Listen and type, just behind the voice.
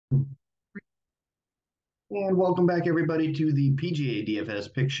And welcome back, everybody, to the PGA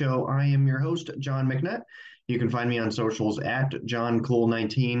DFS Pick Show. I am your host, John McNutt. You can find me on socials at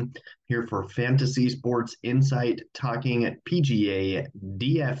JohnCool19, here for Fantasy Sports Insight, talking PGA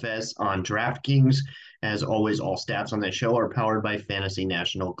DFS on DraftKings. As always, all stats on this show are powered by Fantasy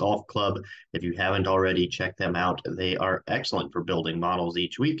National Golf Club. If you haven't already, check them out. They are excellent for building models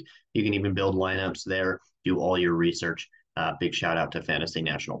each week. You can even build lineups there, do all your research. Big shout out to Fantasy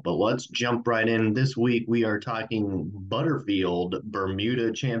National. But let's jump right in. This week we are talking Butterfield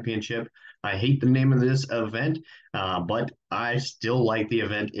Bermuda Championship. I hate the name of this event, but I still like the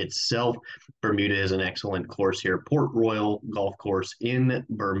event itself. Bermuda is an excellent course here. Port Royal Golf Course in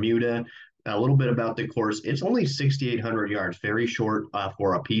Bermuda. A little bit about the course. It's only 6,800 yards, very short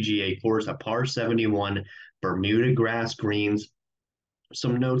for a PGA course, a par 71 Bermuda grass greens.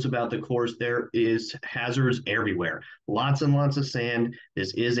 Some notes about the course: there is hazards everywhere, lots and lots of sand.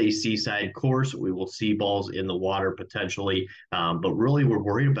 This is a seaside course. We will see balls in the water potentially, but really we're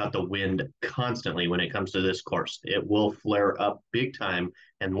worried about the wind constantly when it comes to this course. It will flare up big time,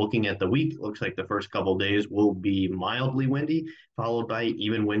 and looking at the week, looks like the first couple days will be mildly windy, followed by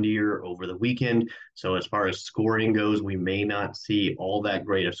even windier over the weekend. So as far as scoring goes, we may not see all that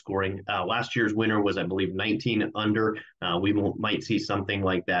great of scoring. Last year's winner was, I believe, 19 under. We might see something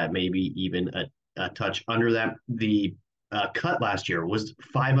like that, maybe even a touch under that. The cut last year was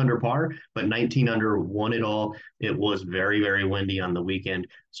 5 under par, but 19 under won it all. It was very, very windy on the weekend.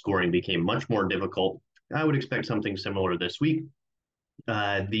 Scoring became much more difficult. I would expect something similar this week.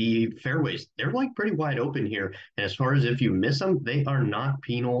 The fairways, they're like pretty wide open here. And as far as if you miss them, they are not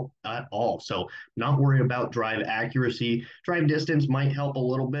penal at all. So not worried about drive accuracy. Drive distance might help a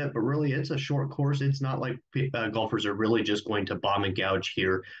little bit, but really it's a short course. It's not like golfers are really just going to bomb and gouge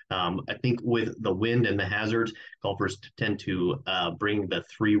here. I think with the wind and the hazards, golfers tend to bring the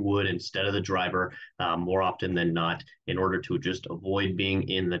 3-wood instead of the driver more often than not, in order to just avoid being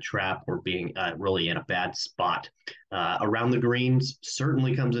in the trap or being really in a bad spot. Around the greens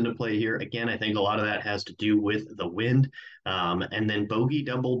certainly comes into play here. Again, I think a lot of that has to do with the wind. And then bogey,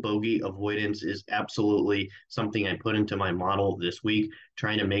 double bogey avoidance is absolutely something I put into my model this week,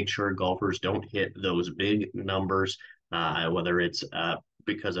 trying to make sure golfers don't hit those big numbers, whether it's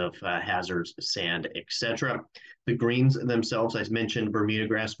because of hazards, sand, etc. The greens themselves, I mentioned Bermuda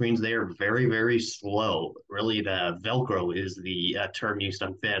grass greens, they are very, very slow. Really, the Velcro is the term used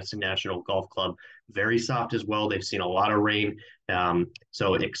on Fantasy National Golf Club. Very soft as well. They've seen a lot of rain.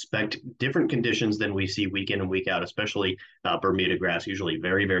 So expect different conditions than we see week in and week out, especially Bermuda grass, usually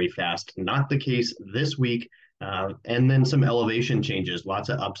very, very fast. Not the case this week. And then some elevation changes, lots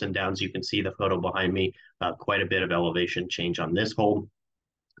of ups and downs. You can see the photo behind me, quite a bit of elevation change on this hole.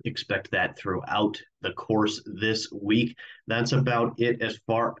 Expect that throughout the course this week. That's about it as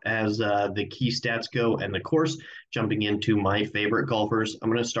far as the key stats go and the course. Jumping into my favorite golfers, I'm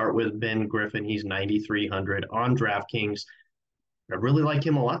going to start with Ben Griffin. He's 9,300 on DraftKings. I really like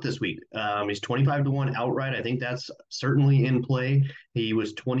him a lot this week. He's 25 to 1 outright. I think that's certainly in play. He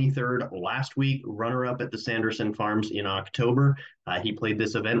was 23rd last week, runner up at the Sanderson Farms in October. He played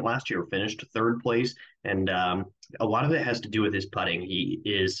this event last year, finished third place, and a lot of it has to do with his putting.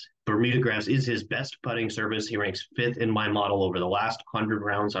 Bermuda grass is his best putting surface. He ranks fifth in my model over the last 100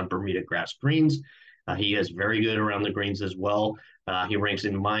 rounds on Bermuda grass greens. He is very good around the greens as well. He ranks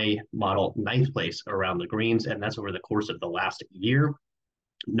in my model ninth place around the greens, and that's over the course of the last year.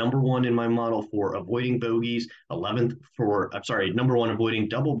 Number one in my model for avoiding bogeys, 11th for, I'm sorry, number one avoiding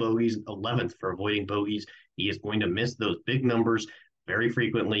double bogeys, 11th for avoiding bogeys. He is going to miss those big numbers very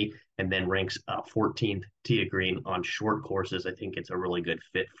frequently, and then ranks 14th tee to green on short courses. I think it's a really good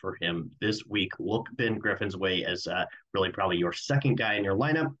fit for him this week. Look Ben Griffin's way as really probably your second guy in your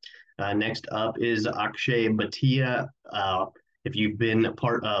lineup. Next up is Akshay Bhatia. If you've been a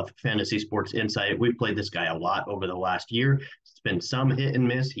part of Fantasy Sports Insight, we've played this guy a lot over the last year. It's been some hit and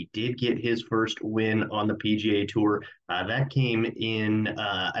miss. He did get his first win on the PGA Tour. That came in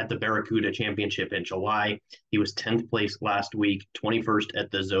at the Barracuda Championship in July. He was 10th place last week, 21st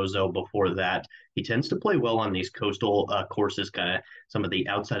at the Zozo before that. He tends to play well on these coastal courses, kind of some of the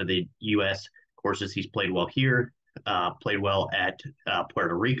outside of the U.S. courses. He's played well here, played well at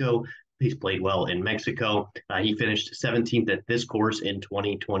Puerto Rico, He's played well in Mexico. He finished 17th at this course in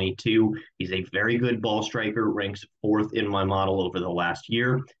 2022. He's a very good ball striker, ranks fourth in my model over the last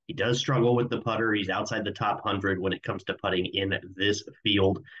year. He does struggle with the putter. He's outside the top 100 when it comes to putting in this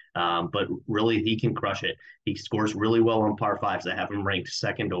field, but really he can crush it. He scores really well on par fives. I have him ranked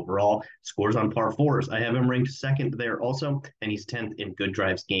second overall. Scores on par fours. I have him ranked second there also, and he's 10th in good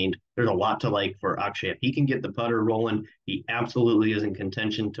drives gained. There's a lot to like for Akshay. If he can get the putter rolling, he absolutely is in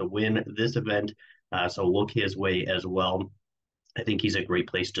contention to win this event. So look his way as well. I think he's a great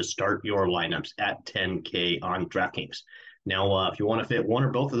place to start your lineups at 10K on DraftKings. Now, if you want to fit one or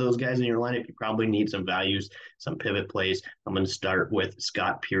both of those guys in your lineup, you probably need some values, some pivot plays. I'm going to start with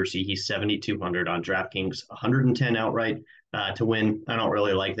Scott Piercy. He's 7,200 on DraftKings, 110 outright to win. I don't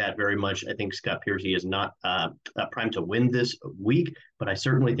really like that very much. I think Scott Piercy is not primed to win this week, but I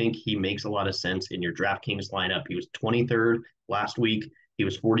certainly think he makes a lot of sense in your DraftKings lineup. He was 23rd last week. He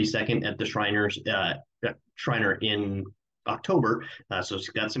was 42nd at the Shriner in October. So he's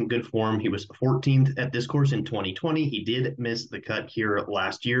got some good form. He was 14th at this course in 2020. He did miss the cut here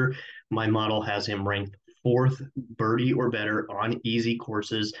last year. My model has him ranked fourth birdie or better on easy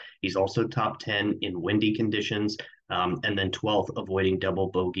courses. He's also top 10 in windy conditions, and then 12th avoiding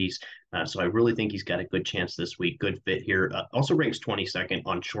double bogeys. So I really think he's got a good chance this week. Good fit here. Also ranks 22nd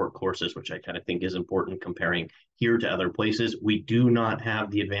on short courses, which I kind of think is important comparing here to other places. We do not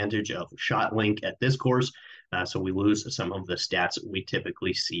have the advantage of shot link at this course. So we lose some of the stats we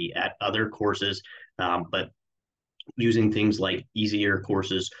typically see at other courses, but using things like easier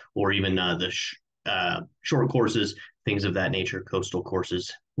courses or even the short courses, things of that nature, coastal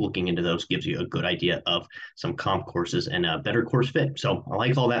courses, looking into those gives you a good idea of some comp courses and a better course fit. So I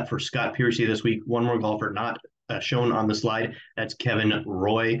like all that for Scott Piercy this week. One more golfer not shown on the slide. That's Kevin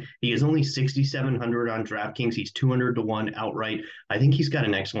Roy. He is only 6,700 on DraftKings. He's 200 to 1 outright. I think he's got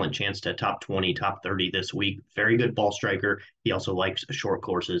an excellent chance to top 20, top 30 this week. Very good ball striker. He also likes short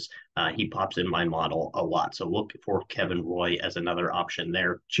courses. He pops in my model a lot. So look for Kevin Roy as another option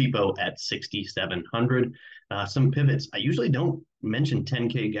there. Cheapo at 6,700. Some pivots. I usually don't mention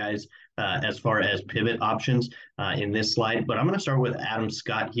 10K guys as far as pivot options in this slide, but I'm going to start with Adam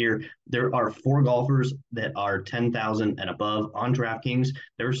Scott here. There are 4 golfers that are 10,000 and above on DraftKings.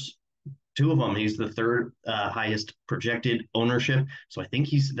 There's 2 of them. He's the third highest projected ownership. So I think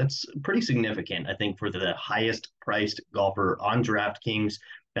that's pretty significant, I think, for the highest priced golfer on DraftKings.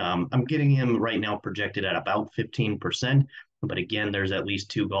 I'm getting him right now projected at about 15%. But again, there's at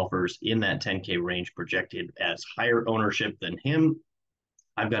least 2 golfers in that 10K range projected as higher ownership than him.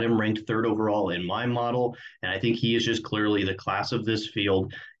 I've got him ranked third overall in my model, and I think he is just clearly the class of this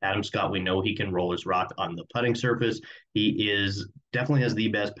field. Adam Scott, we know he can roll his rock on the putting surface. He definitely has the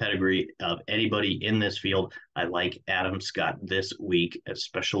best pedigree of anybody in this field. I like Adam Scott this week,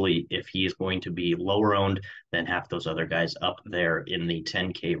 especially if he is going to be lower owned than half those other guys up there in the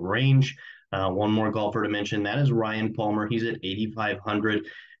 10K range. One more golfer to mention, that is Ryan Palmer. He's at 8,500.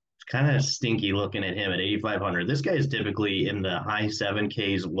 It's kind of stinky looking at him at 8,500. This guy is typically in the high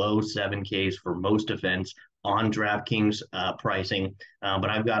 7Ks, low 7Ks for most events on DraftKings pricing, but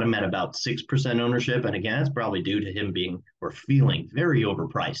I've got him at about 6% ownership. And again, that's probably due to him being or feeling very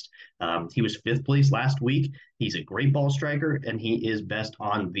overpriced. He was 5th place last week. He's a great ball striker, and he is best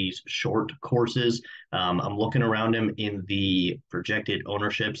on these short courses. I'm looking around him in the projected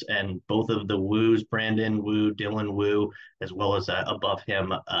ownerships, and both of the Woos, Brandon Woo, Dylan Woo, as well as above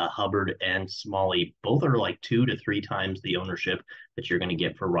him, Hubbard and Smalley, both are like 2 to 3 times the ownership that you're going to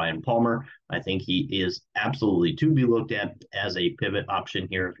get for Ryan Palmer. I think he is absolutely to be looked at as a pivot option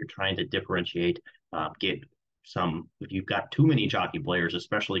here if you're trying to differentiate, get some, if you've got too many jockey players,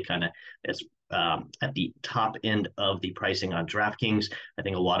 especially kind of as at the top end of the pricing on DraftKings. I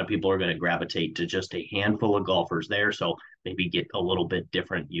think a lot of people are going to gravitate to just a handful of golfers there. So maybe get a little bit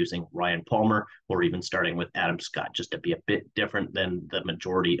different using Ryan Palmer or even starting with Adam Scott, just to be a bit different than the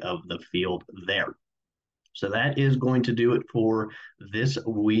majority of the field there. So that is going to do it for this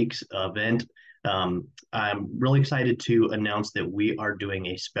week's event. I'm really excited to announce that we are doing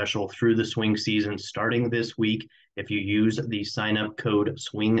a special through the swing season starting this week. If you use the sign-up code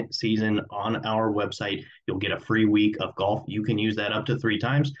swing season on our website, you'll get a free week of golf. You can use that up to 3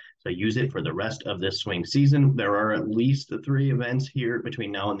 times. So use it for the rest of this swing season. There are at least 3 events here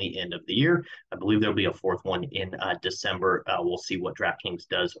between now and the end of the year. I believe there'll be a 4th one in December. We'll see what DraftKings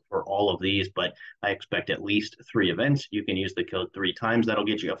does for all of these, but I expect at least 3 events. You can use the code 3 times. That'll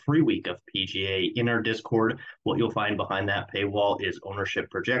get you a free week of PGA in our Discord. What you'll find behind that paywall is ownership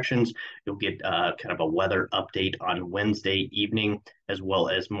projections. You'll get kind of a weather update on Wednesday evening, as well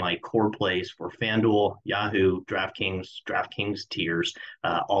as my core plays for FanDuel, Yahoo, DraftKings tiers,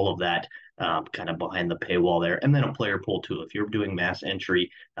 all of that kind of behind the paywall there. And then a player pool too. If you're doing mass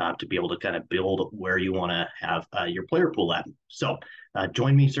entry to be able to kind of build where you want to have your player pool at. So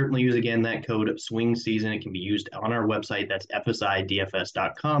join me. Certainly use again that code swing season. It can be used on our website. That's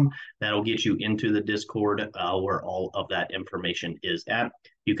FSiDFS.com. That'll get you into the Discord where all of that information is at.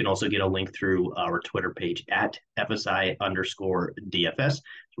 You can also get a link through our Twitter page at FSI_DFS. So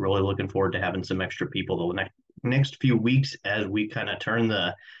really looking forward to having some extra people the next few weeks as we kind of turn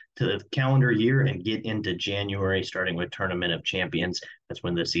to the calendar year and get into January, starting with Tournament of Champions. That's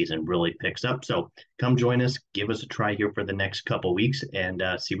when the season really picks up. So come join us, give us a try here for the next couple weeks and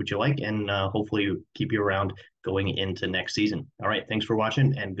see what you like, and hopefully keep you around going into next season. All right, thanks for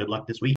watching and good luck this week.